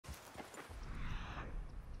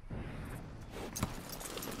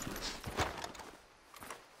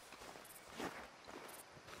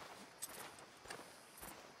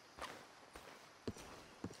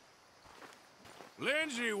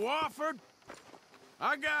Lindsey, Wofford,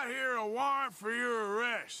 I got here a warrant for your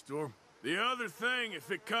arrest, or the other thing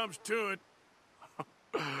if it comes to it.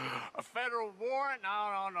 A federal warrant?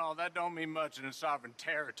 No, that don't mean much in a sovereign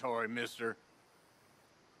territory, mister.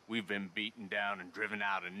 We've been beaten down and driven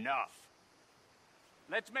out enough.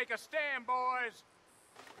 Let's make a stand, boys!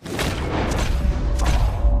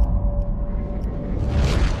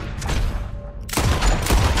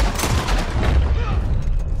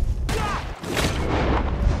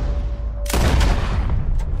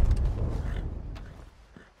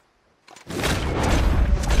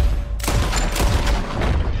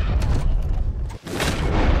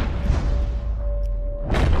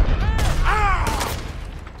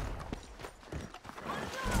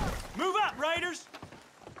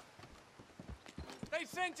 They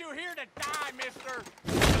sent you here to die, mister!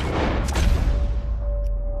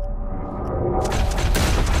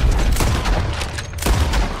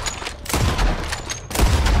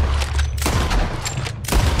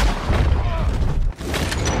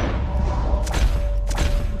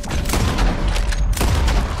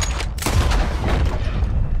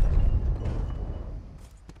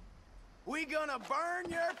 We gonna burn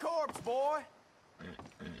your corpse, boy!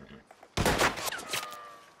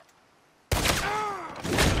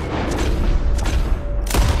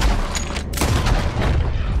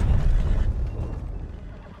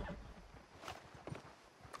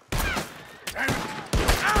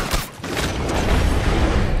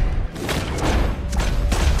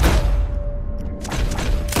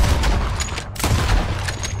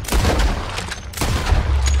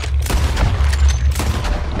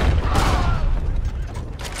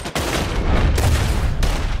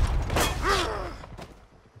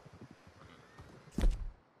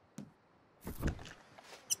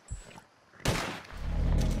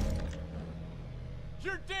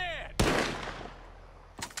 You're dead!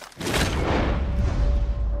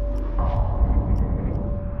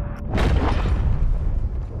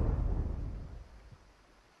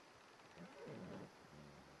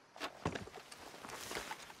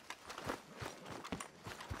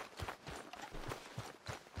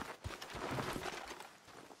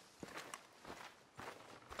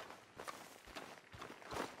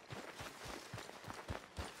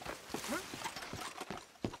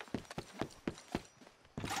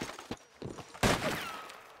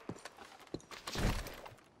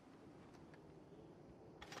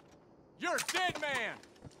 You're a dead man!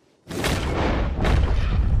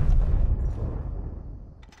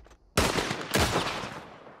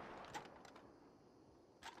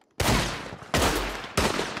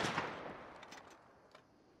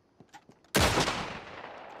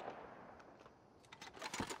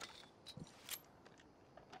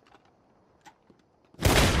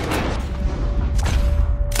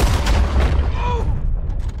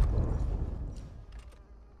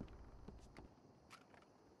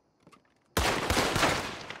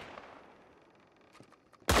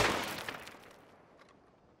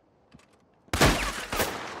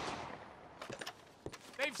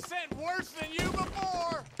 They've sent worse than you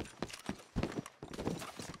before!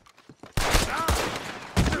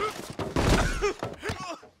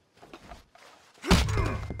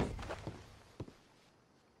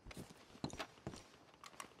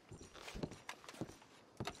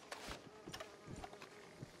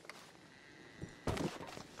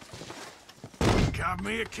 Got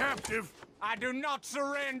me a captive. I do not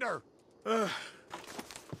surrender!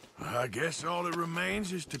 I guess all that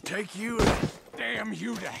remains is to take you Damn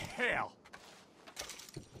you to hell!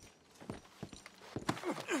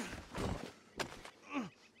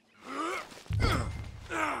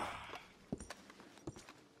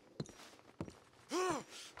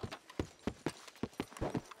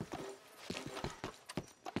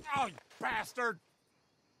 Oh, you bastard!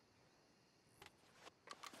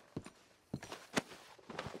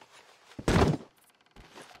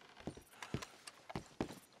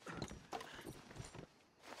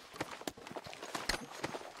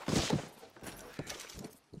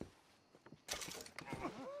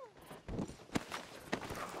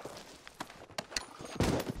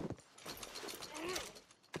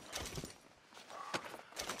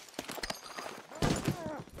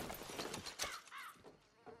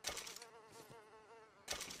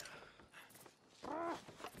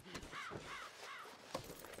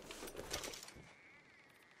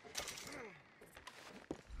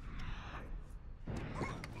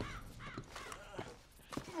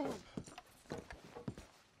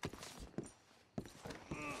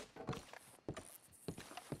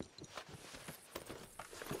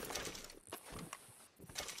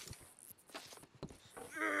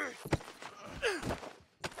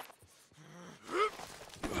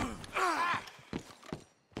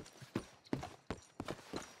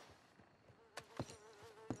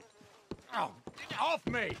 Off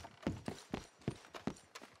me!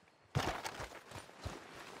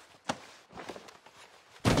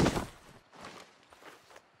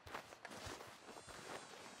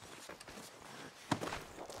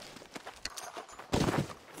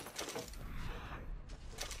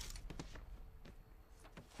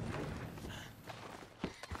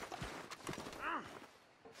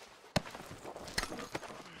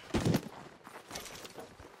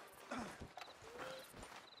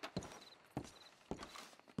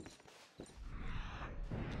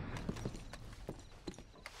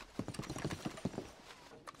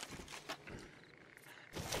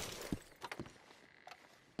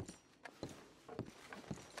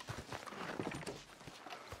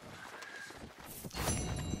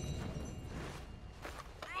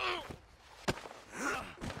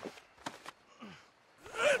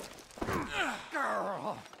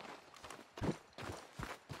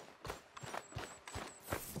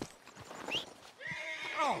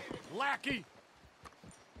 Oh, lackey!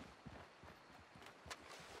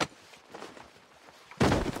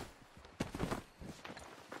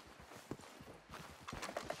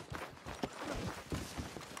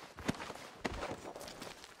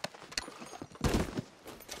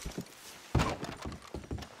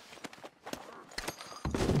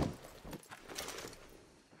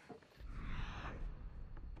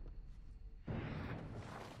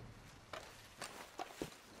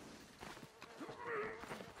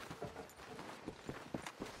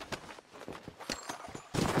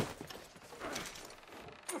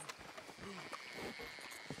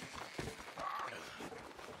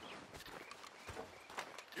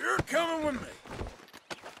 You're coming with me.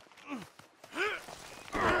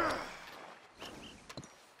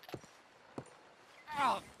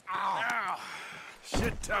 Ow.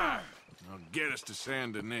 Shit time. Now get us to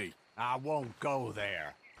Saint Denis. I won't go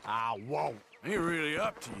there. I won't. Ain't really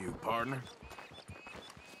up to you, partner.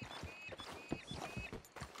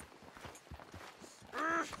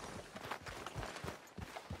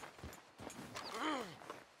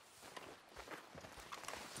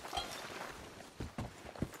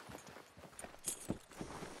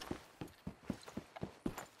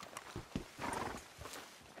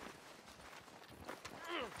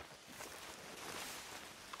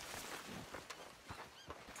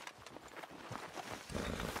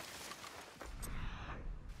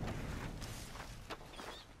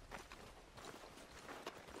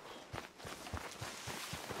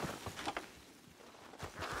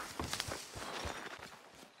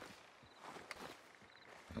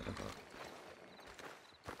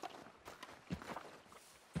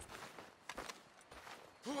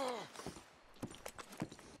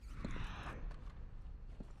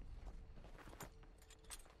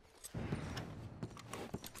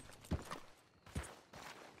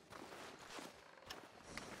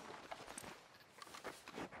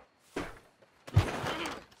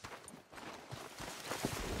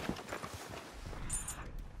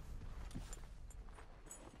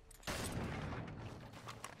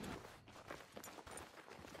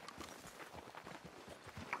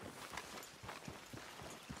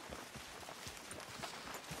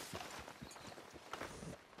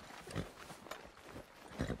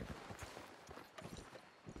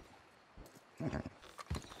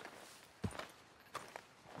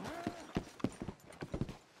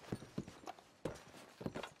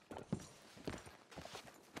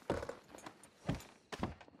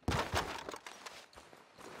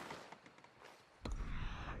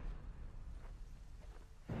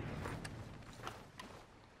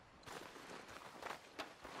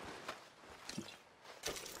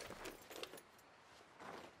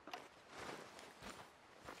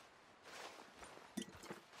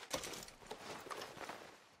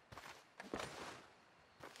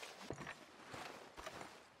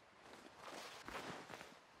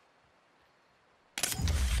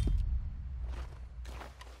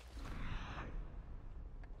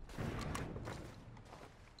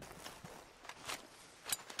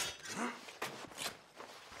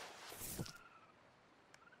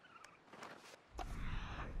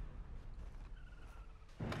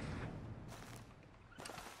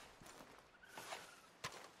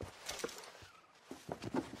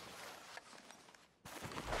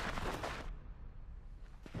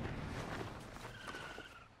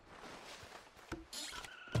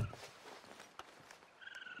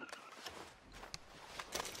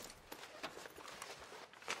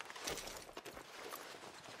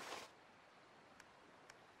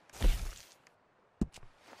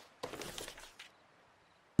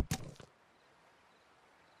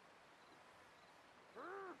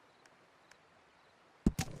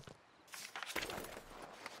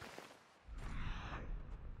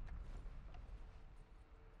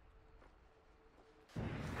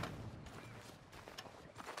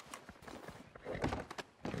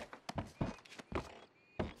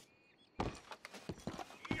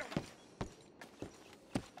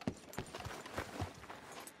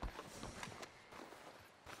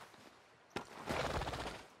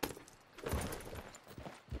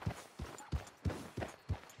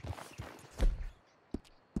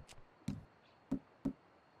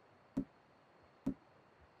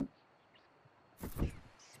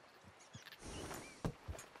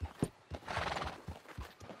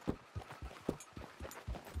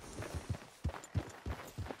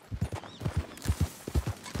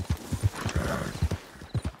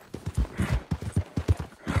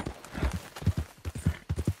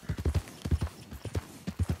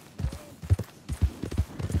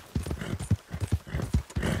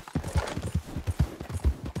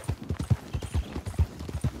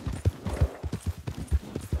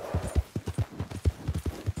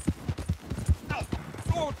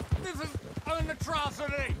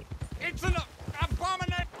 atrocity! It's an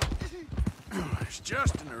abomination! It's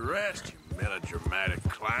just an arrest, you melodramatic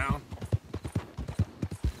clown.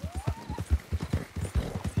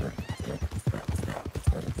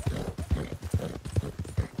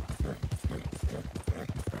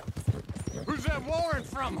 Who's that warrant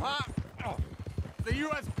from, huh? Oh, the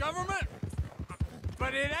U.S. government?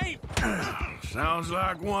 But it ain't. Sounds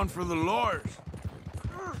like one for the lawyers.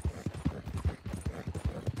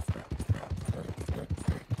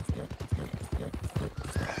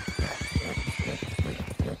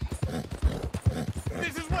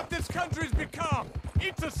 This is what this country's become.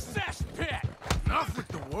 It's a cesspit. Enough with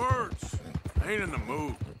the words. Ain't in the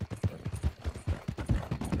mood.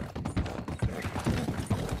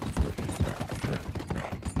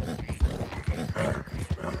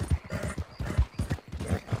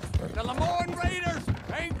 The Lemoyne Raiders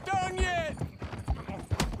ain't done yet.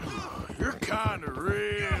 You're kinda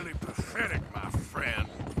really pathetic, my friend.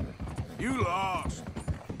 You lost.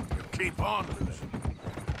 You keep on losing.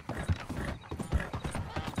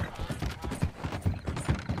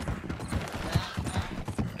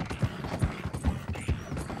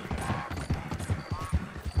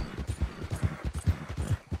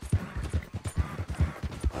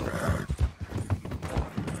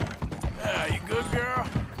 You good, girl?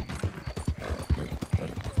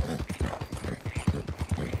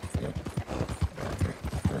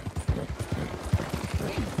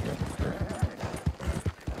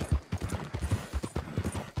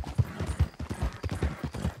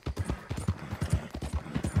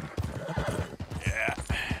 Yeah,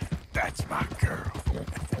 that's my girl.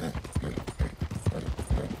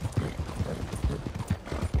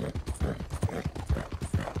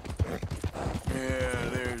 Yeah,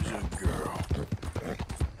 there's a girl.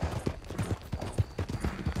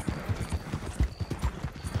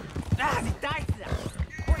 Ah, die da.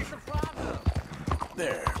 What's the problem?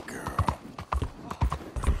 There, girl.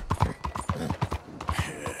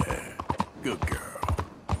 Yeah, good girl.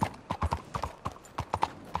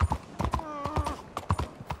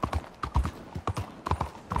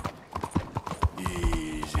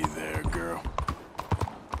 Easy there, girl.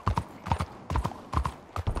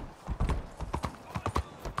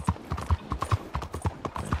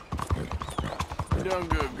 You done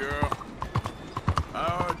good, girl.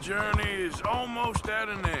 Our journey is almost at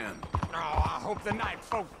an end. Oh, I hope the night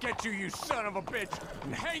folk get you, you son of a bitch,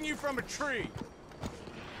 and hang you from a tree.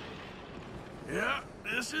 Yeah,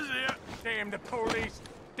 this is it. Damn the police.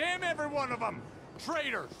 Damn every one of them.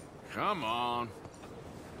 Traitors. Come on.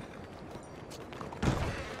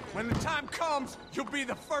 When the time comes, you'll be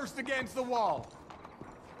the first against the wall.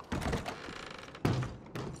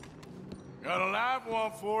 Got a live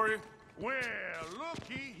one for you. Well,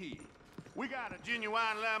 looky here. We got a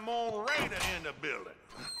genuine Lemoyne Raider in the building.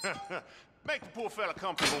 Make the poor fella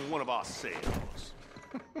comfortable in one of our cells.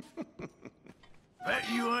 Bet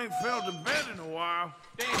you ain't felt in bed in a while.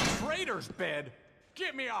 Damn traitor's bed.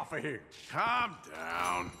 Get me off of here. Calm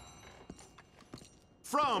down.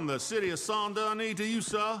 From the city of Saint-Denis to you,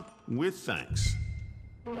 sir, with thanks.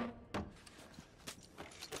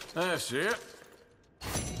 That's it.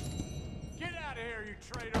 Get out of here, you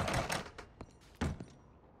traitor.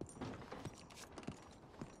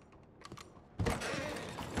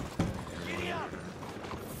 Giddy up.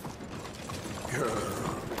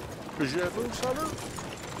 Je vous salue.